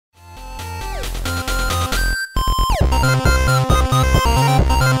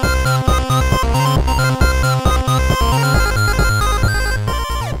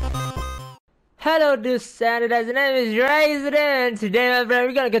Hello, this Saturday. The name is RezZaDude. Today, my friend,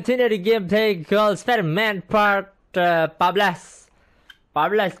 we're gonna continue the gameplay called Spider-Man Part 14.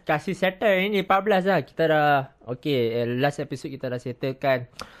 14 kasih settle ini 14 lah. Kita dah last episode kita dah settlekan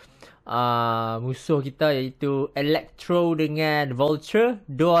musuh kita iaitu Electro dengan Vulture.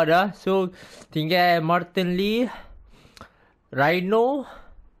 Dua dah. So tinggal Martin Lee, Rhino,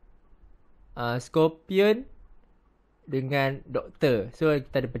 Scorpion dengan Doktor. So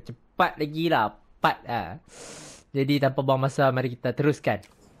kita ada percepat lagi lah, 4 lah. Jadi tanpa buang masa, mari kita teruskan.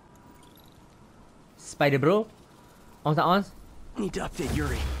 Spider bro, on tak on? Need to update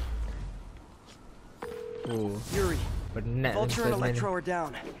Yuri. Oh, Yuri, penat. Vulture and Electro are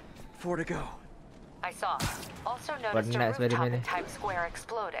down. 4 to go. I saw. Also noticed a rooftop in Times Square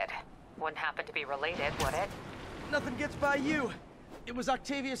exploded. Wouldn't happen to be related, would it? Nothing gets by you. It was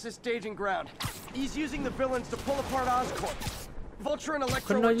Octavius' staging ground. He's using the villains to pull apart Oscorp. Vulture and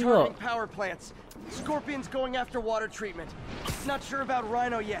Electro are targeting power plants. Scorpion's going after water treatment. Not sure about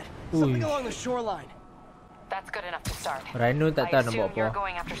Rhino yet. Something along the shoreline. That's good enough to start. Rhino tak tahu nak buat apa. You're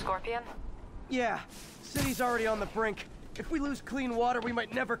going after Scorpion? Yeah. City's already on the brink. If we lose clean water, we might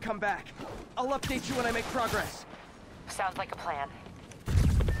never come back. I'll update you when I make progress. Sounds like a plan.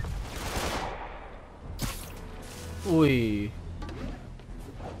 Ui.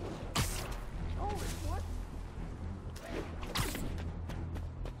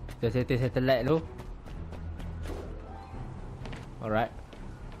 Kita settle satellite dulu. Alright.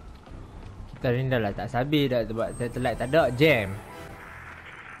 Kita ni dah lah tak sabar dah buat satellite, tak ada jam.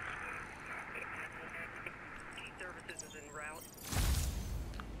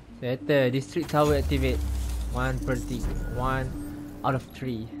 Settle, district tower activate. 1 out of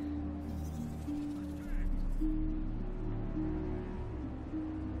 3.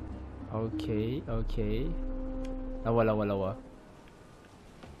 Okay. Lawa. Lawa.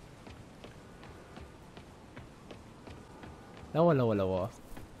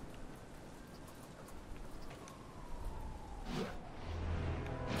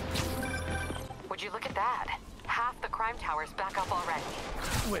 Would you look at that? Half the crime tower's back up already.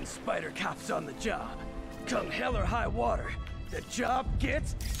 When Spider Cop's on the job, come hell or high water, the job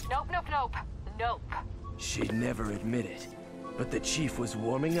gets... Nope. She'd never admit it, but the chief was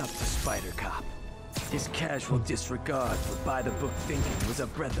warming up to Spider Cop. His casual disregard for by-the-book thinking was a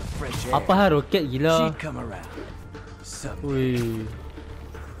breath of fresh air. Apa hal roket gila? She'd come around. Wih.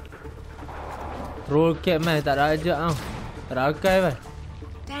 Roket man tak ada ajak tau. Tak ada akai man.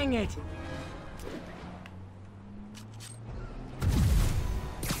 Dang it.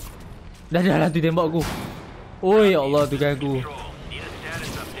 Dah lah tu tembak aku. Oh ya Allah, tu kan aku.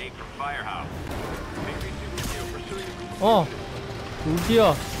 Oh. Tu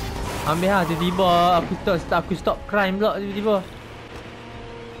dia. Ambil ha, tiba-tiba aku stop crime pula tiba-tiba.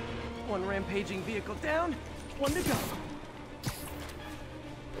 One rampaging vehicle down, one to go.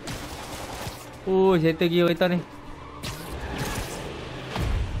 Oh, settle gila kereta ni.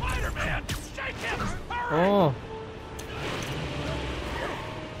 Oh.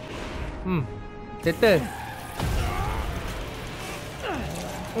 Settle.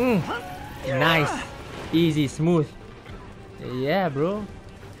 Nice. Easy, smooth. Yeah, bro.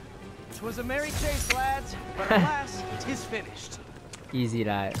 It was a merry chase, lads, but alas, it is finished. Easy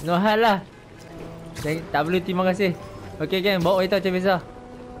lah. No hal lah. Tak perlu terima kasih. Okay gang, bawa kereta macam biasa.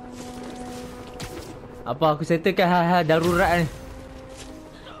 Apa aku settlekan hal-hal darurat ni.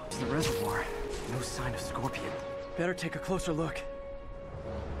 The reservoir. No sign of Scorpion. Better take a closer look.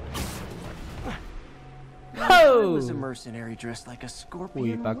 I was a mercenary dressed like a scorpion.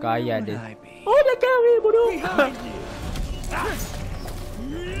 Ui, pakaian dia. Would I be? Oh, dah kami bodoh.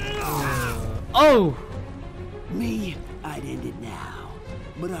 Oh. Me, I'd end it now.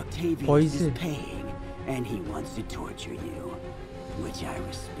 But Octavius Poison. is paying, and he wants to torture you, which I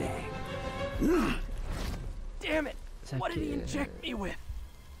respect. Damn it! What did he inject me with?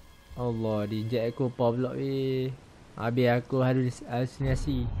 Allah, dia inject aku apa pula weh. Habis aku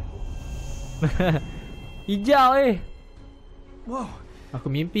halusinasi. Hijau Whoa.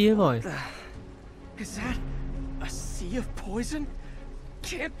 Aku mimpi pun. Is that a sea of poison?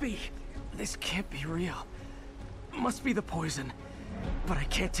 Can't be. This can't be real. Must be the poison. But I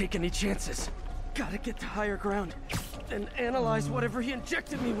can't take any chances. Gotta get to higher ground and analyze whatever he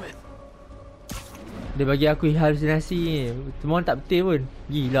injected me with. Dia bagi aku halusinasi ni. Semua orang tak betul pun.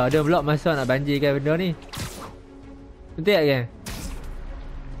 Gila, dia pula masa nak banjirkan benda ni. Betul tak kan?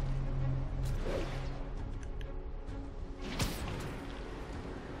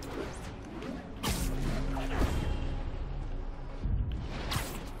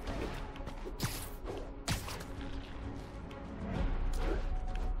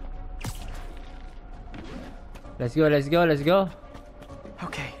 Let's go, let's go, let's go.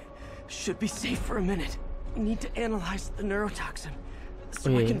 Okay, should be safe for a minute. Need to analyze the neurotoxin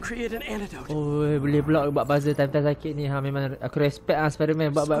so I can create an antidote. Oh, boleh pula buat puzzle time-time sakit ni. Ha, memang aku respect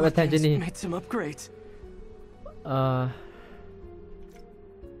Spider-Man buat time macam ni. Made some upgrades.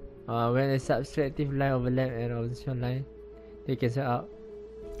 When a subtractive line overlap and opposition line, they cancel out.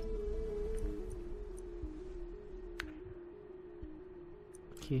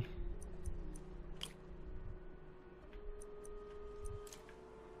 Okay.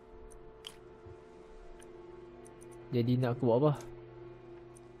 Jadi nak aku buat apa?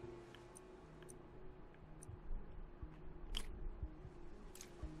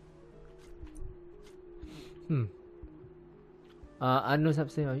 Unknown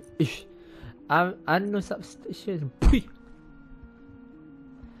substation. Ish. Unknown substation. Puih.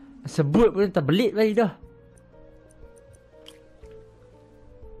 Sebut pun tak belit lagi dah.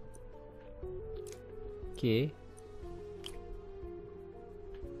 Okay.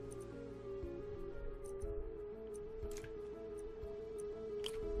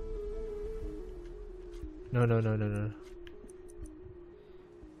 No.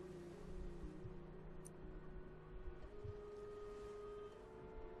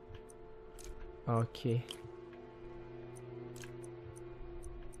 Okay.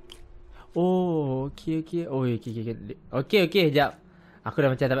 Oh, okay. Oh, okay, jap. Aku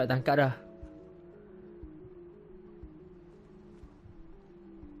dah macam dapat tangkap dah.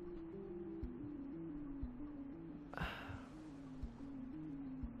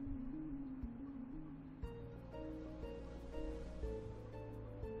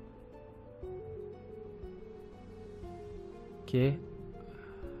 Okay.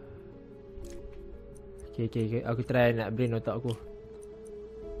 Aku try nak brain otak aku.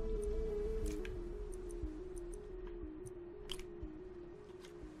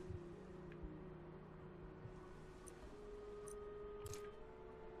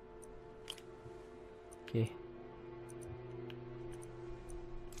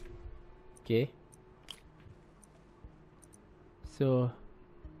 Okay. So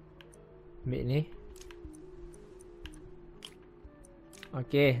ambil ni.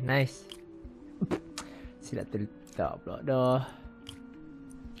 Okay, nice. Silap terletak pula dah.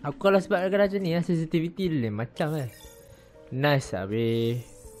 Aku kalau sebab agak macam ni sensitivity dia macam nice habis.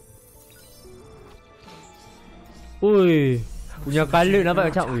 Ui, punya colour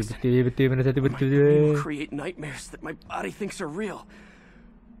nampak macam betul mana satu betul je. Create nightmares that my body thinks are real.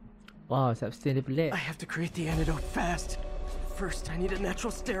 Wow, substance dia pelik. I have to create the antidote fast. First, I need a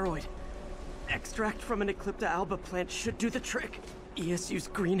natural steroid. Extract from an Eclipta alba plant should do the trick. ESU's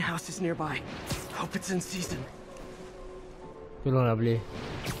greenhouse is nearby. Hope it's in season. Tolonglah boleh.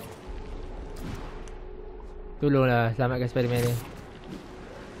 Tolonglah selamatkan Spider-Man ni.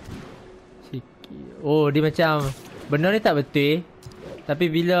 Oh, dia macam benda ni tak betul. Tapi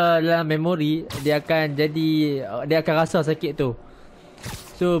bila dalam memori dia akan rasa sakit tu.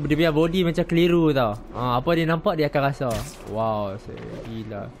 So dia punya body macam keliru tau. Apa dia nampak dia akan rasa. Wow,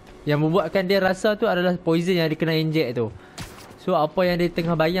 gila. Yang membuatkan dia rasa tu adalah poison yang dia kena inject tu. So apa yang dia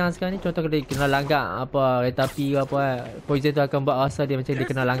tengah bayang sekarang ni, contoh dia kena langgak apa kereta api ke apa, poison tu akan buat rasa dia macam dia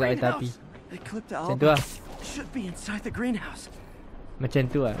kena langgak kereta api. Macam tu lah. Macam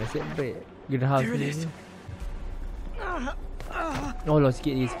tu lah. Nasib baik greenhouse ni. Oh lah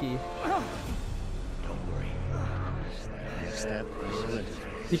sikit lagi.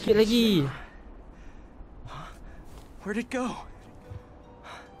 Sikit lagi. Where'd it go?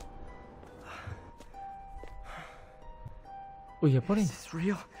 Oh, apa ni? Is this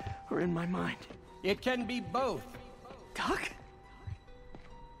real or in my mind? It can be both. Doc?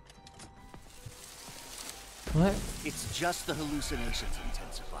 What? It's just the hallucinations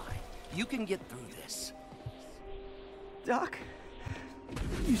intensifying. You can get through this. Doc?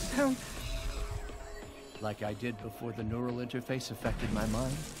 You sound... Like I did before the neural interface affected my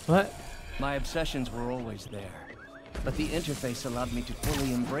mind. What? My obsessions were always there, but the interface allowed me to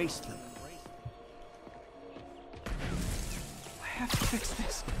fully embrace them. I have to fix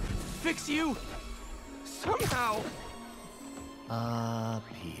this. Fix you! Somehow!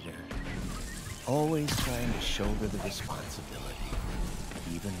 Peter. Always trying to shoulder the responsibility,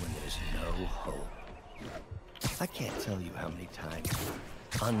 even when there's no hope. I can't tell you how many times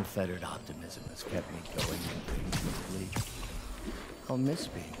unfettered optimism has kept me going when things look bleak. I'll miss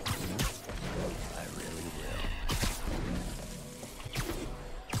being, I really will.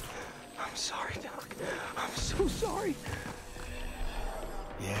 I'm sorry, Doc. I'm so sorry.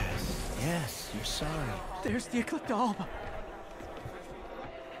 Yes, you're sorry. There's the Eclipta alba.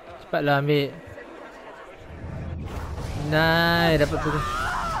 Cepatlah ambil. Nice, dapat tu.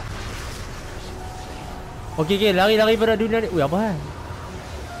 Okey, lari pada dunia ni. Ui, apa hal?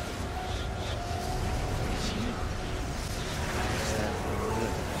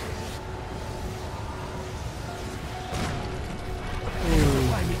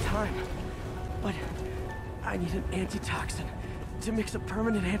 Buy me time, but I need an antitoxin to mix a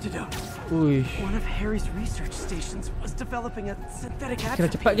permanent antidote. Ui. One of Harry's research stations was developing a synthetic Kena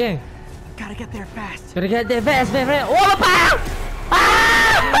atropine. cepat, geng. Gotta get there fast. Gotta get there fast, man. Oh, lepas!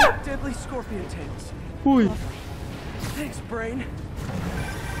 Ah! Deadly scorpion tails. Ui. Thanks, brain.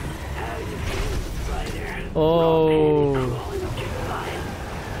 Oh.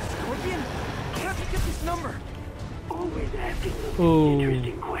 Scorpion? How'd you get this number? Always asking those Oh.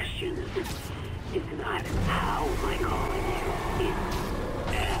 interesting questions. It's not how am I calling you,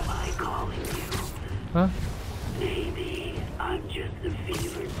 it's am I calling you. Huh? Maybe I'm just the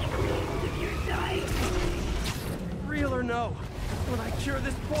fevered screams of your dying brain. Real or no? When I cure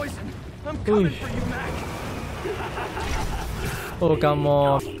this poison, I'm coming Oof. for you, Mac. Oh, come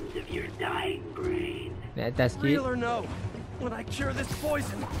on. Screams of your dying brain. Naik atas sikit. Real or no? When I cure this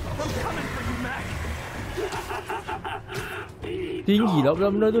poison, I'm coming for you, Mac. Tinggi lah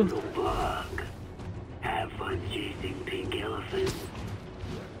pula benda tu. Little bug. Have fun chasing pink elephants.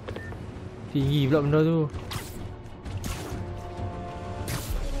 Tinggi pula benda tu.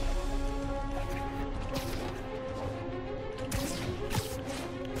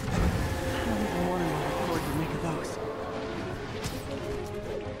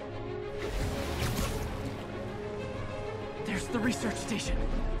 There's the research station.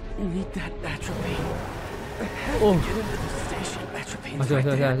 You need that atropine. Oh. Get into the station. Atropine's Masuk.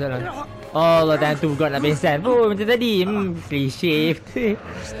 right there. Allah, time tu kau nak pingsan pun macam tadi. Klise.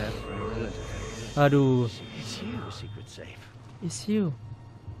 Aduh. It's you, secret safe. It's you.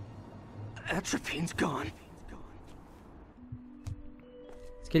 Atropine's gone.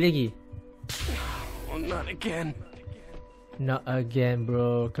 Sekali lagi. Oh, not again. Not again,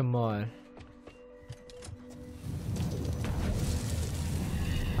 bro. Come on.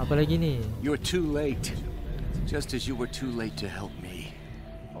 Apa lagi ni? You're too late. Just as you were too late to help me.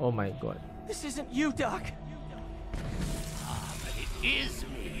 Oh my god. This isn't you, Doc. But it is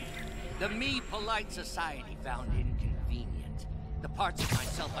me. The me polite society found inconvenient. The parts of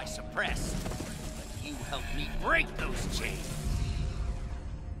myself I suppressed. But you helped me break those chains.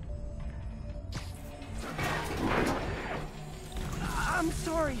 I'm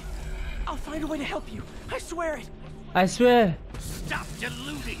sorry. I'll find a way to help you. I swear it. I swear. Stop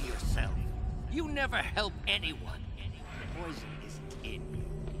deluding yourself. You never help anyone. The poison isn't in you.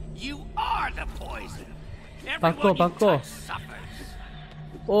 You are the poison. Everyone you touch suffers.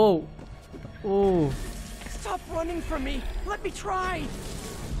 Oh. Oh. Stop running from me. Let me try.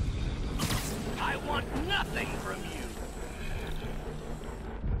 I want nothing from you.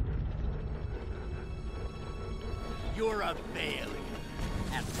 You're a failure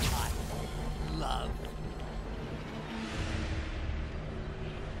at life, love.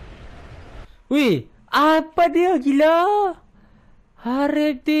 Wih, apa dia gila?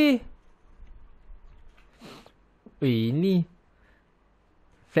 Harap dia. Wih, ini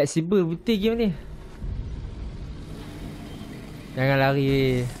fleksibel betul game ni. Jangan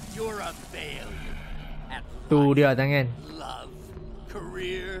lari. You're a failure at Tu life, dia tangan. love,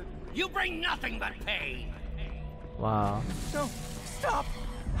 career. You bring nothing but pain. Wow. No, stop.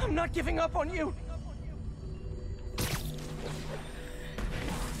 I'm not giving up on you.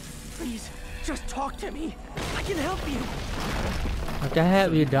 Please, just talk to me. I can help you. I can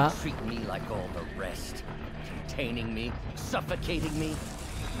help you, Doc. Treat me like all the rest. Containing me, suffocating me.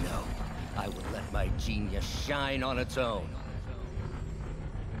 No, I would let my genius shine on its own.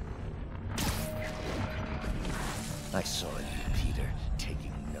 I saw you, Peter,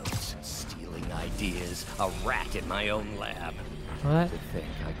 taking notes, stealing ideas, a rat in my own lab. What? To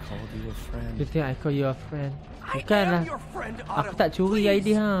think I called you a friend. You think I call you a friend? I Bukanlah. am your friend, Aku Otto. tak curi Please.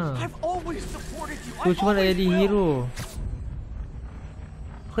 idea ha. I've always supported you. Aku I cuma nak always jadi will. hero.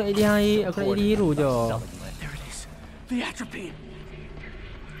 Aku nak jadi hero je. Selling my There it is. The atropine.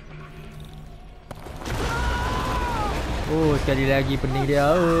 Oh, sekali lagi pening dia.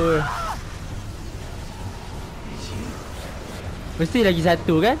 Oh. Mesti lagi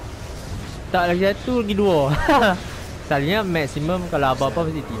satu kan? Tak lagi satu, lagi dua. Selalunya maksimum kalau apa-apa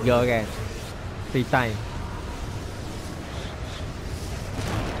mesti 3 kan. Free time.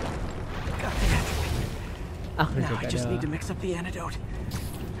 Got the atropine. Aku dah Now I cakap just dah. need to mix up the antidote.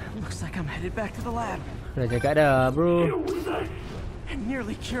 Looks like I'm headed back to the lab. Aku dah cakap dah, bro. And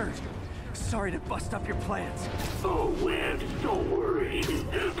nearly cured. Sorry to bust up your plans. Oh, Webs, don't worry.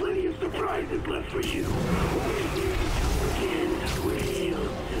 Plenty of surprises left for you. Again, real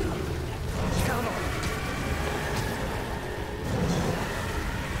soon. Count on it.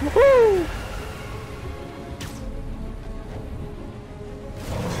 Woohoo!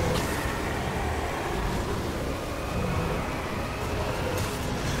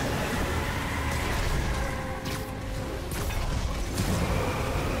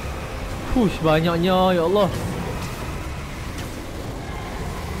 Push banyaknya, ya Allah.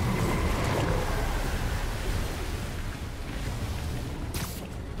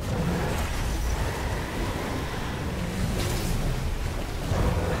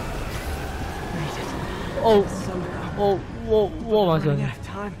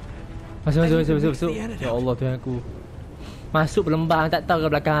 Masuk. Ya Allah Tuhan aku. Masuk lembah tak tahu ke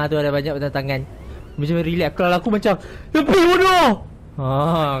belakang tu ada banyak berdatangan. Macam relax. Kalau aku macam lebih bodoh.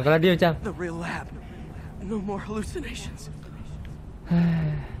 Kalau dia macam The real lab. No more hallucinations.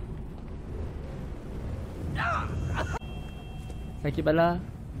 Sakit bala.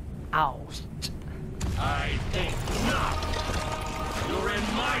 Ouch. I think not. You're in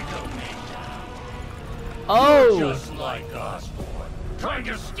my domain. Oh. Just like Osborn, trying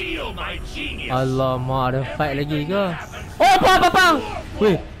to steal my genius. Alamak, ada fight lagi ke? Oh, apa?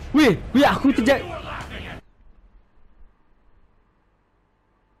 Weh, aku terjatuh.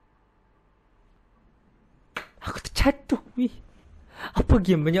 Aku terjatuh, weh. Apa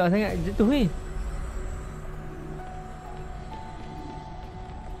game banyak sangat jatuh, weh?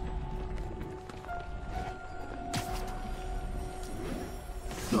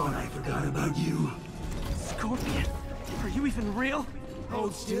 Thought I forgot about you. Scorpion, are you even real?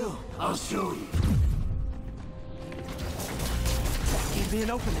 Hold still. I'll show you. Give me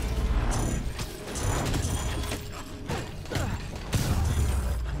an opening.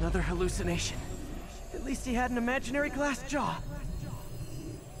 Another hallucination. At least he had an imaginary glass jaw.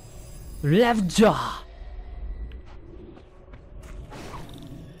 Left jaw.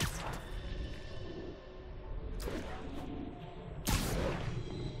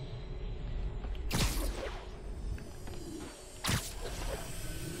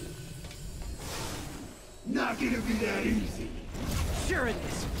 Not gonna be that easy. Sure it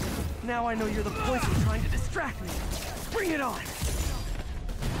is. Now I know you're the poison trying to distract me. Bring it on.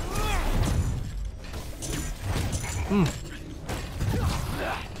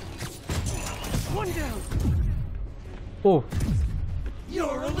 One down. Oh.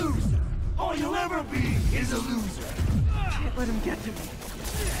 You're a loser. All you'll ever be is a loser. Can't let him get to me.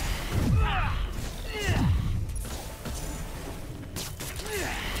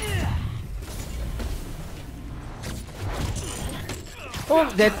 Oh,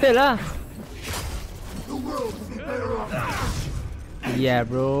 settle lah. The world will be better off. Yeah,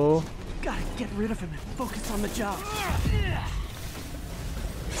 bro. Gotta get rid of him and focus on the job.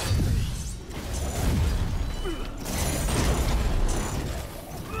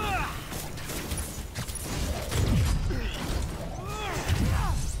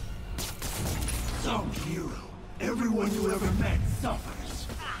 Some hero. Everyone you ever met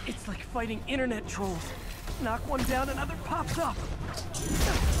suffers. It's like fighting internet trolls. Knock one down, another pops up.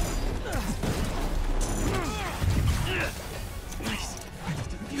 Nice.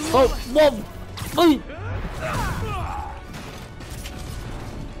 Oh, whoa. Oi.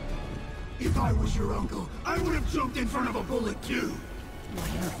 If I was your uncle, I would have jumped in front of a bullet too. My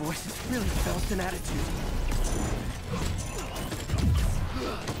inner voice has really developed an attitude.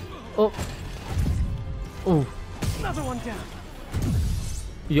 Oh. Oh. Another one down.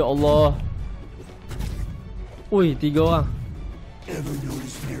 Ya Allah. Ui, 3 orang. Ever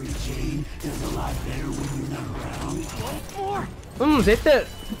notice Mary Jane does a lot better when you're not around? One more. Settle.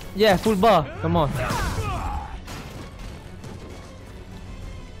 Yeah, full bar. Come on.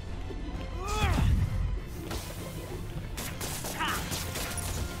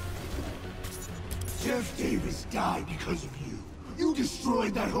 Jeff Davis died because of you. You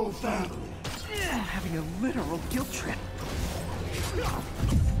destroyed that whole family. I'm having a literal guilt trip.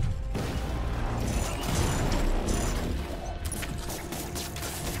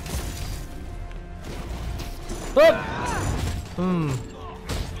 Hop.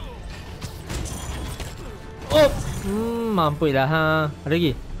 Hop. Mampu lah ha. Ada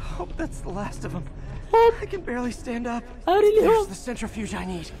lagi. Hope that's the last of them. I can barely stand up. I really There's hope. the centrifuge I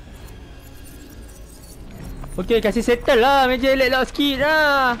need. Okay, kasih settle lah. Meja elok-elok sikit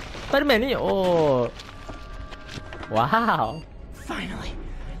lah. Spiderman ni. Oh. Wow. Finally.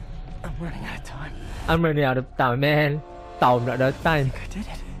 I'm running out of time. I'm running out of time, man. Tahu nak ada time. I did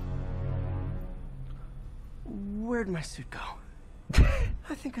it. Where'd my suit go?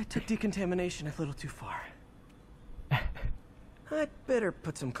 I think I took decontamination a little too far. I'd better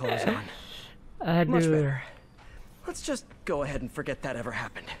put some clothes on. Much Aduh. better. Let's just go ahead and forget that ever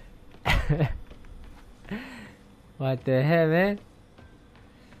happened. What the hell, man?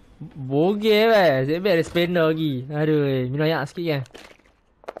 Bogey weh. Saya biar ada spender lagi. Aduh, minum air sikit kan.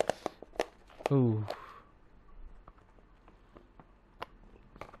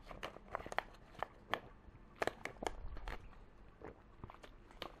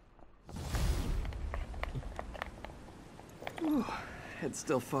 Head's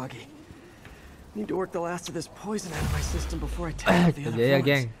still foggy. Need to work the last of this poison out of my system before I tackle the other Jaya floors.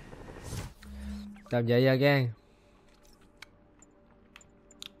 gang. Tam jaya gang.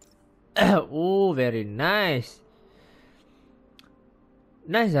 Oh, very nice.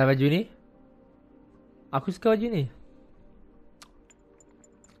 Nice lah baju ni. Aku suka baju ni.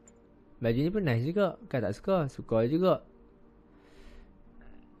 Baju ni pun nice juga. Kan tak suka? Suka juga.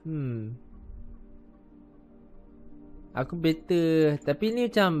 Aku better. Tapi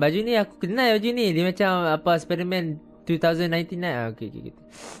ni macam baju ni aku kenal baju ni. Dia macam apa Spider-Man 2019 lah. Okay.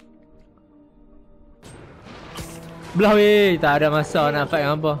 Belah weh. Tak ada masa nak fight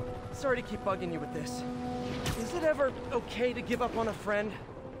dengan apa. Sorry to keep bugging you with this. Is it ever okay to give up on a friend?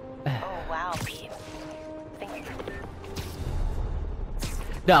 Oh wow, Pete.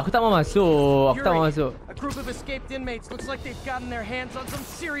 Dah, aku tak mau masuk. Aku tak mau masuk. A group of escaped inmates looks like they've gotten their hands on some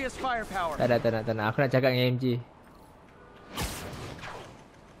serious firepower. Tak nak. Aku nak cakap dengan MJ.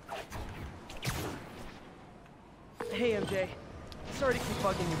 Hey MJ, sorry to keep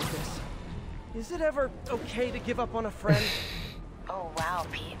bugging you with this. Is it ever okay to give up on a friend? Oh wow,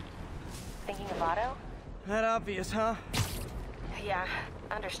 Pete. Thinking of Otto? That obvious, huh? Yeah,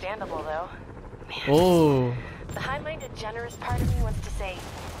 understandable though. Man. Oh. The high-minded, generous part of me wants to say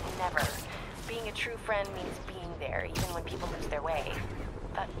never. Being a true friend means being there, even when people lose their way.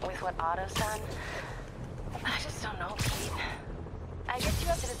 But with what Otto's done, I just don't know, Pete. I guess you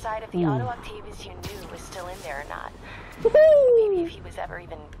have to decide if the Otto Octavius you knew was still in there or not. Maybe if he was ever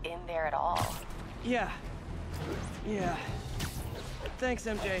even in there at all. Yeah. Thanks,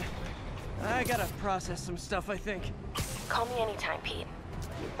 MJ. I gotta process some stuff, I think. Call me anytime, Pete.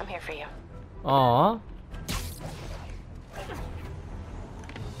 I'm here for you. Aww.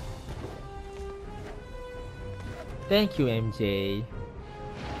 Thank you, MJ.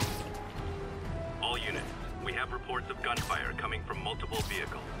 All units, we have reports of gunfire coming from multiple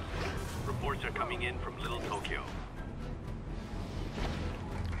vehicles. Reports are coming in from Little Tokyo.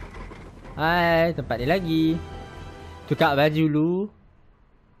 Hai, tempat ni lagi. Tukar baju dulu.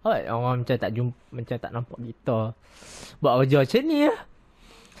 Oh, orang macam tak jumpa, macam tak nampak kita. Buat kerja macam ni lah.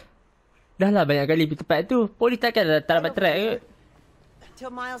 Dah lah banyak kali pergi tempat tu. Polis takkan tak dapat track ke? Till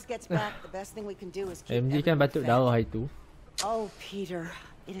Miles gets back, the best thing we can do is keep MJ kan batuk darah itu. Oh, Peter,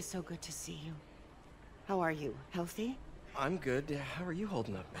 it is so good to see you. How are you? Healthy? I'm good. How are you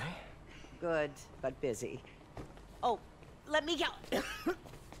holding up, May? Good, but busy. Oh, let me go.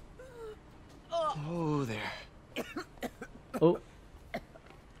 Oh, there. Oh.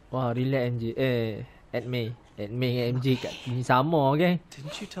 Wah, relax MJ. At May dengan MJ kat sini sama kan?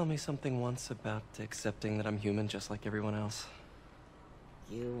 Didn't you tell me something once about accepting that I'm human just like everyone else?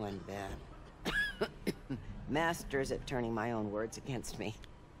 You and Ben. Masters at turning my own words against me.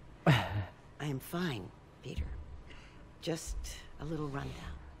 I am fine, Peter. Just a little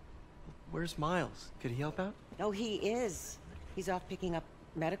rundown. Where's Miles? Could he help out? Oh, he is. He's off picking up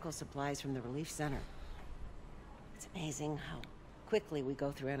medical supplies from the relief center. It's amazing how quickly we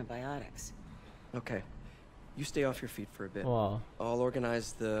go through antibiotics. Okay. You stay off your feet for a bit. Wow. I'll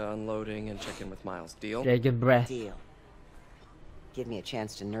organize the unloading and check in with Miles. Deal? Dragon breath. Deal. Give me a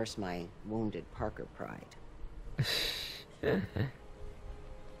chance to nurse my wounded Parker pride.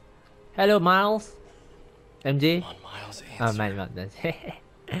 Hello, Miles. MJ. Come on, Miles, answer. Miles.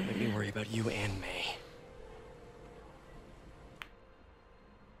 Make me worry about you and May.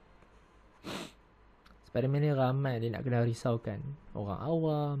 Spider-Man ni ramai dia nak kena risaukan. Orang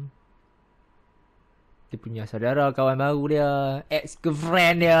awam. Dia punya saudara, kawan baru dia.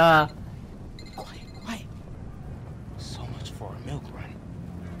 Ex-girlfriend dia. Quiet. So much for a milk run.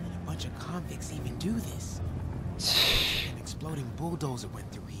 Can a bunch of convicts even do this? An exploding bulldozer went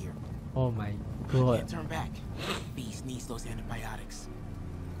through here. Oh my I god. can't turn back. Beast needs those antibiotics.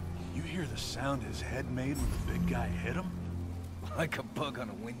 You hear the sound his head made when the big guy hit him? Like a bug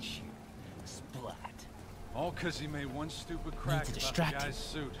on a windshield. Splat. All because he made one stupid crack Need to about the distract him. guy's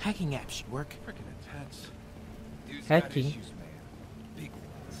suit. Hacking app should work. Freaking intense. Dude's got Hacking. issues, man. Big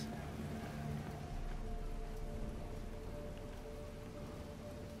ones.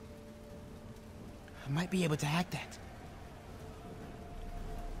 I might be able to hack that.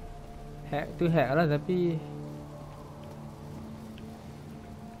 Hack tu hack lah tapi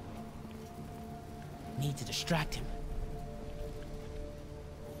Need to distract him.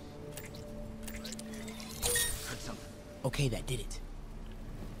 Heard something. Okay, that did it.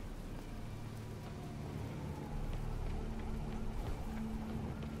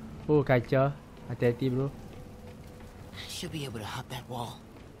 Oh, kaca. Hati-hati, bro. Should be able to hop that wall.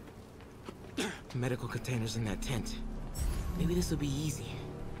 Medical containers in that tent. Maybe this will be easy.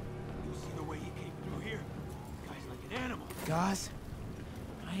 You see the way he came through here? Guy's like an animal. Gauze,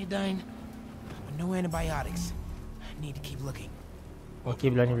 iodine, but no antibiotics. I need to keep looking. Okay,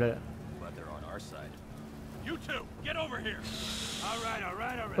 belah ni belah. But they're on our side. You two, get over here. All right.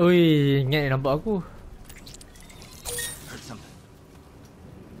 Ui, ingat dia nampak aku. Heard something.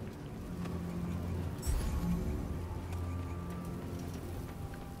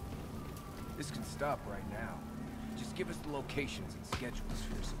 This can stop right now. Just give us the locations and schedules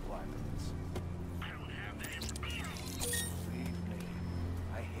for your supply runs. I don't have that information. Believe me,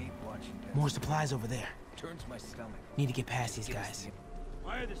 I hate watching that. More supplies over there. Turns my stomach. Need to get past these guys.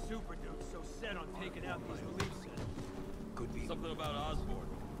 Why are the super dudes so set on taking out these relief centers? Could be. Something about Osborn.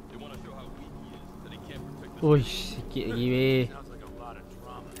 They want to show how weak he is, that he can't protect us. Ui, sikit lagi weh. Sounds like a lot of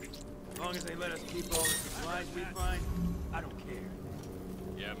drama. As long as they let us keep all the supplies we find, I don't care.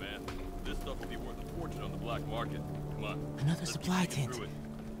 Yeah, man. This stuff will be worth a fortune on the black market. Come on. Another let's supply keep tent. through it.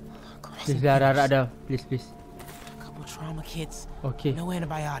 Please, dah ada. Please. A couple trauma kits. Okay. No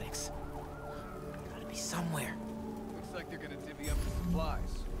antibiotics. Gotta be somewhere. Looks like they're gonna divvy up the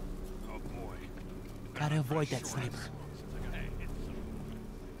supplies. Oh boy. Gotta avoid that sniper.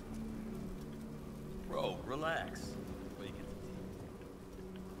 Bro, relax.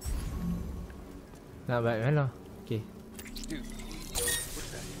 Nak baik mana? Okay. Dude,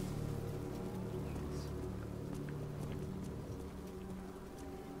 what's that?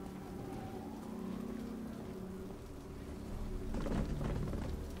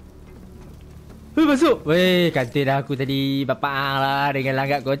 Masuk. Weh, kata dah aku tadi bapak lah dengan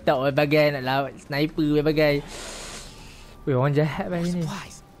langat kotak berbagai nak lawat sniper berbagai. Weh, orang jahat bagi ni.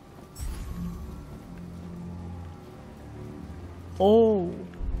 Oh.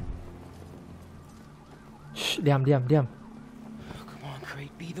 Shh, diam. Come on,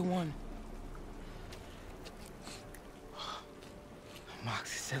 Crate, be the one.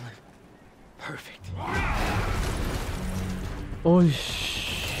 Moxicillin. Perfect. Oh,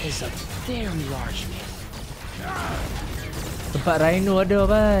 It's a very large man. tempat Rhino ada,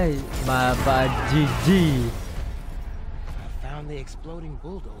 bhai. Bapak GG. Found the exploding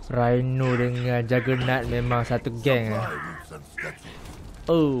bulldozer. Rhino dengan Juggernaut memang satu geng.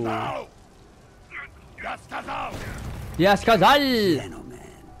 Oh. Yes, Kazal.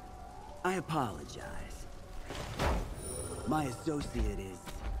 Gentlemen, I apologize. My associate is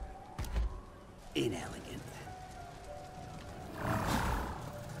inelegant.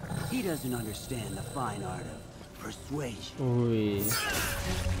 He doesn't understand the fine art of persuasion. Ui.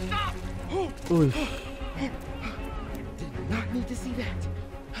 Did not need to see that.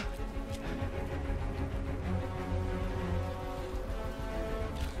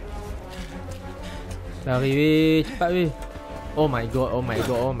 Lari weh, cepat weh. Oh my god. Aku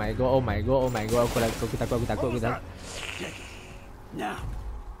takut. Now,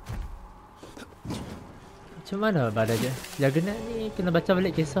 Macam mana badan dia? Juggernaut ni kena baca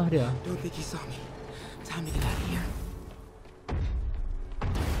balik kisah dia. Don't think he saw me. Time to get out of here.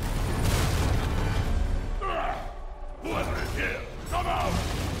 Whoever is here, come out!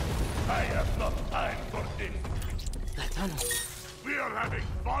 I have no time for this. That tunnel. We are having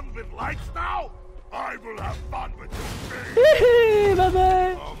fun with lights now? I will have fun with you.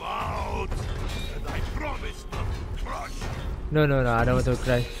 Bye-bye. Come out! And I promise not to crush. No, I don't want to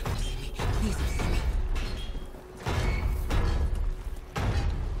cry. Please don't see me.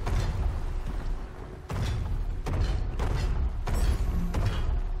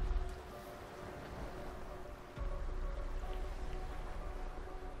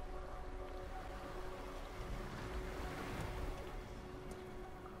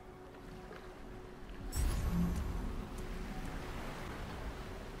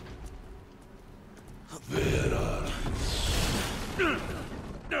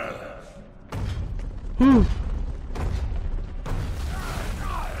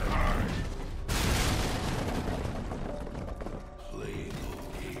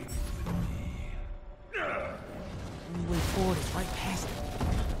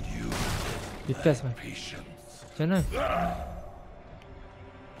 Test man. Macam mana?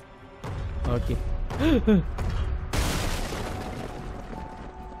 Okay.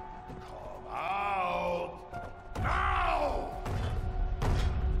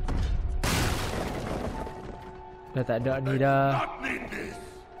 Dah tak ada ni dah.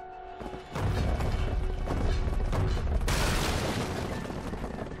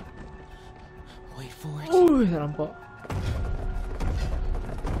 Wait for it. Tak nampak.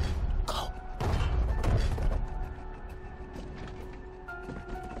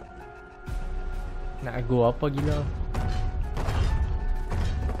 Nak go apa gila?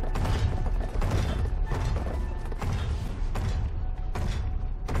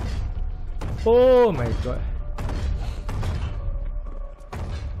 Oh my god.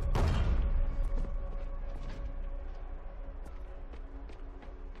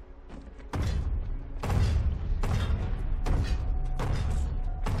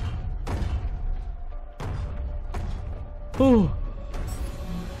 Oh.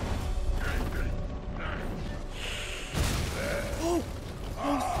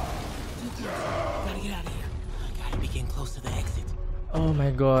 Gotta get out of here. Gotta be getting close to the exit. Oh my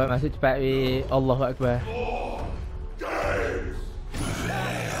god, masuk cepat weh. Allahu Akbar.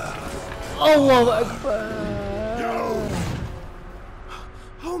 Allahu Akbar.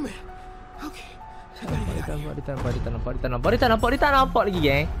 Oh man. Okay. Dia tak nampak lagi,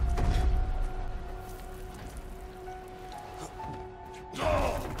 geng.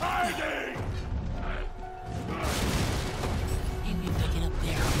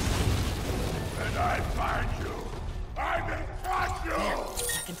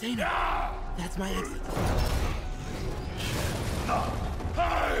 Container. That's my exit.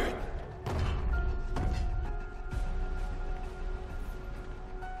 Hide!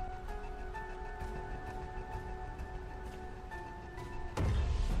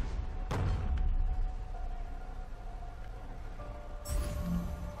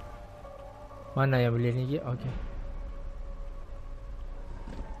 Mana yang boleh ni? Okay.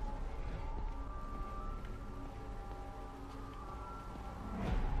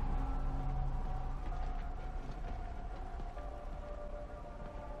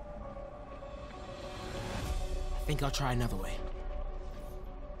 I think I'll try another way.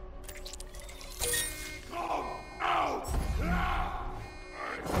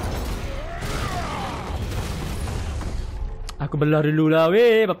 Aku belah dulu lah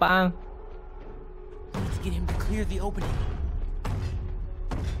weh, bapak. Let's get him to clear the opening.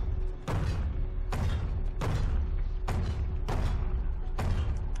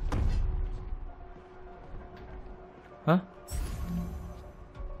 Hah?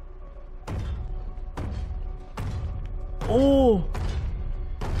 Oh.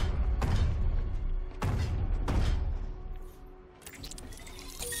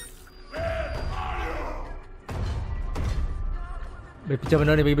 Bagi pecah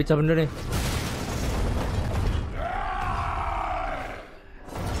benda ni,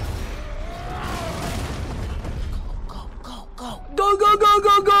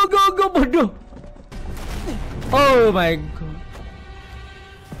 Go, bodoh. Oh my god.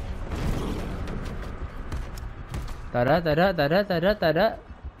 Tada.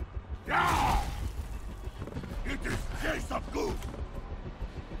 It is Taste of Goose!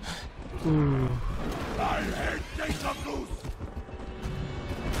 I hate Taste of Goose!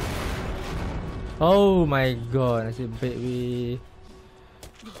 Oh my god, nasib baik we.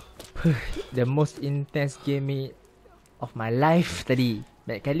 The most intense game of my life tadi.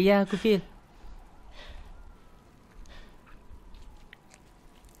 Baik kali lah aku feel.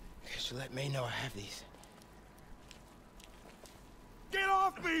 You should let May know I have these. Get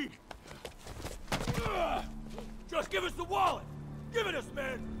off me! Just give us the wallet! Give it us,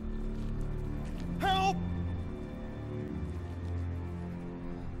 man! Help!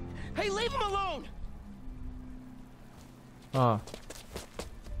 Hey, leave him alone! Oh.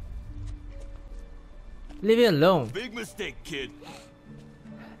 Leave it alone. Big mistake, kid.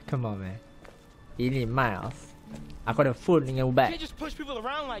 Come on, man. Ini Miles. Aku ada phone dengan ubat. You can't just push people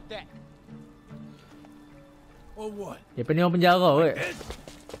around like that. Or what? Dia pening orang penjara, weh.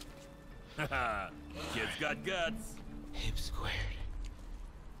 Kid's got guts. Hip squared.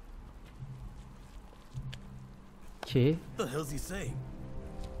 Okay. What the hell's he saying?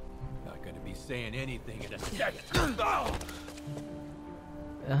 Not gonna be saying anything in a second.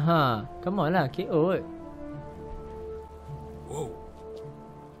 Aha, come on lah, KO. Whoa.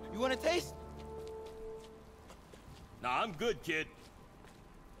 You want a taste? Nah, I'm good, kid.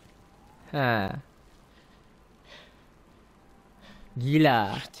 Ha.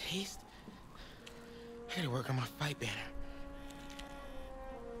 Gila. Want a taste? I gotta work on my fight banner.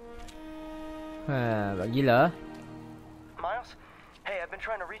 Ha, bagilah. Miles? Hey, I've been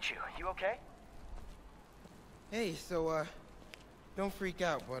trying to reach you. You okay? Hey, so, don't freak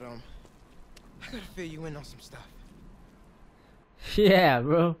out, but, I gotta fill you in on some stuff. Yeah,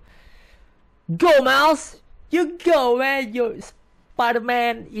 bro. Go, Miles! You go, man! You're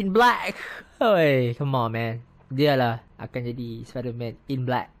Spider-Man in black! Hey, come on, man. Dia lah akan jadi Spider-Man in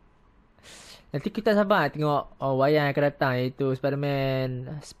black. Nanti kita sabar tengok wayang yang akan datang, iaitu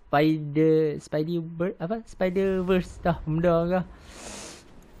Spider-Man Spider-Verse dah benda ke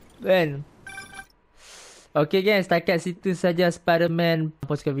kan. Okay guys, setakat situ saja Spider-Man.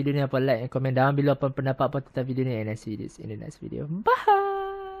 Postkan video ni apa, like, komen down below apa pendapat apa tentang video ni, and I see this in the next video. Bye.